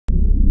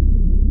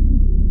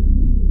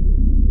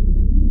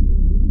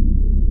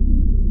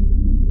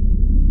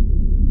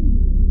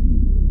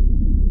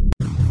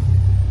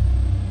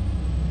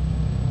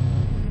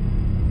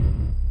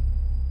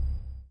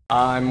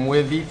I'm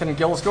with Ethan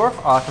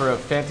Gilsdorf, author of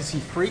Fantasy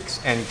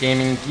Freaks and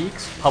Gaming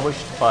Geeks,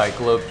 published by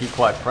Globe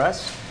Pequot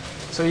Press.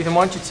 So Ethan,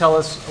 why don't you tell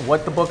us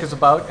what the book is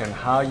about and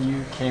how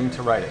you came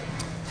to write it?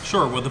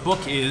 Sure. Well, the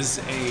book is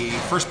a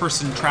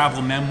first-person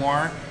travel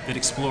memoir that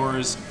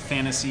explores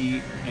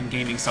fantasy and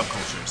gaming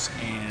subcultures.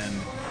 And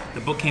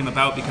the book came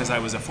about because I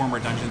was a former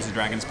Dungeons &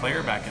 Dragons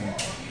player back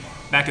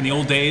in the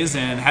old days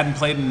and hadn't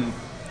played in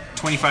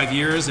 25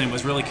 years and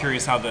was really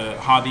curious how the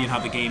hobby and how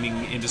the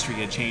gaming industry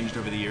had changed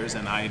over the years,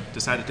 and I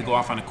decided to go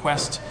off on a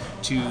quest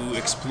to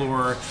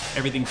explore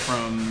everything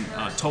from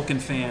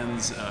Tolkien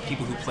fans,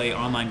 people who play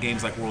online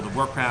games like World of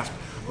Warcraft,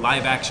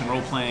 live action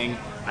role-playing.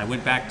 I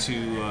went back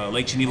to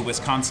Lake Geneva,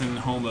 Wisconsin,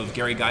 home of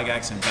Gary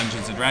Gygax and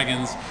Dungeons &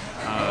 Dragons,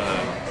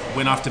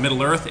 went off to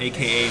Middle-earth,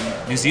 aka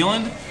New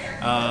Zealand,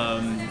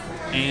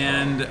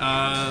 and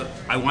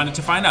I wanted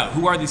to find out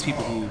who are these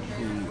people who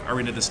are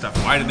into this stuff.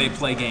 Why do they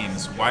play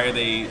games? Why are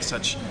they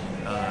such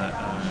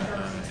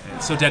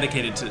so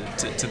dedicated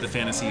to the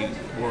fantasy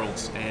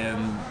worlds?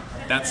 And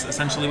that's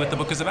essentially what the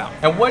book is about.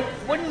 And what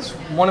is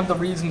one of the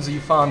reasons that you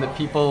found that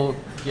people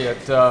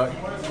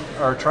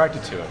are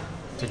attracted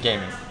to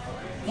gaming?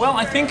 Well,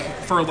 I think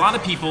for a lot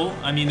of people,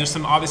 I mean, there's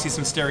obviously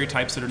some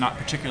stereotypes that are not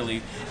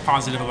particularly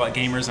positive about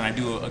gamers, and I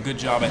do a good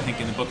job, I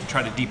think, in the book to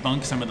try to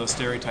debunk some of those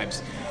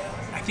stereotypes.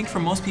 I think for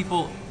most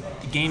people,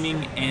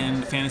 gaming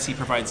and fantasy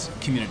provides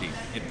community.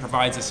 It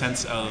provides a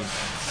sense of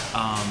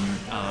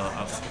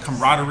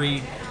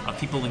camaraderie, of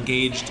people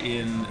engaged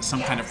in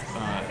some kind of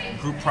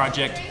group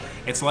project.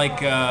 It's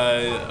like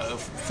a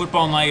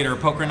football night or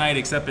poker night,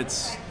 except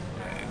it's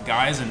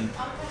guys and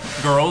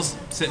girls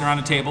sitting around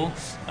a table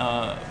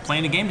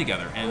playing a game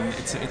together. And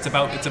it's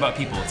about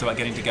people. It's about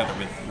getting together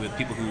with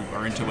people who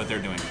are into what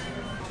they're doing.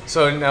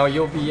 So now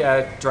you'll be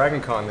at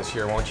Dragon Con this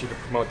year, won't you, to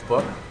promote the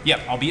book? Yeah,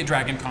 I'll be at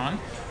Dragon Con,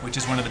 which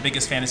is one of the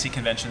biggest fantasy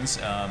conventions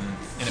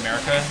in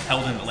America,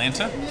 held in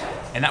Atlanta.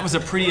 And that was a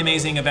pretty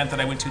amazing event that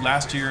I went to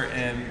last year,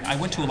 and I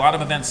went to a lot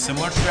of events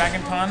similar to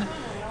Dragon Con.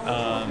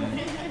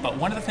 But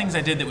one of the things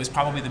I did that was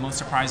probably the most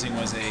surprising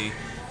was an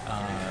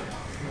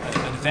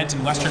event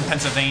in Western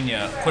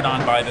Pennsylvania put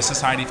on by the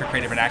Society for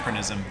Creative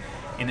Anachronism.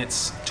 And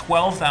it's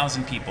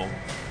 12,000 people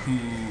who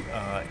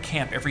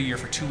camp every year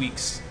for 2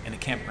 weeks in a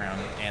campground,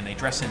 and they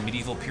dress in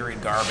medieval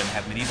period garb and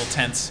have medieval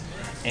tents,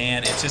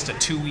 and it's just a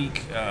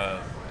 2-week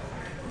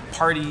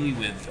party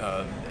with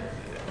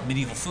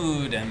medieval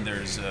food, and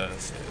there's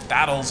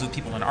battles with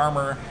people in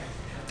armor.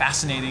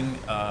 Fascinating.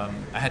 I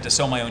had to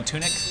sew my own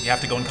tunic. You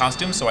have to go in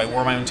costume, so I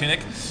wore my own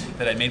tunic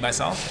that I made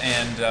myself,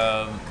 and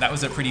that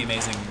was a pretty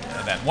amazing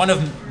event. One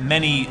of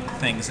many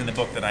things in the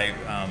book that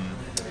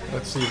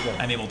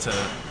I'm able to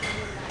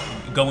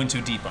go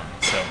into deep on.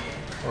 So.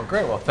 Well,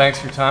 great. Well, thanks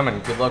for your time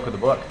and good luck with the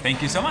book.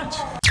 Thank you so much.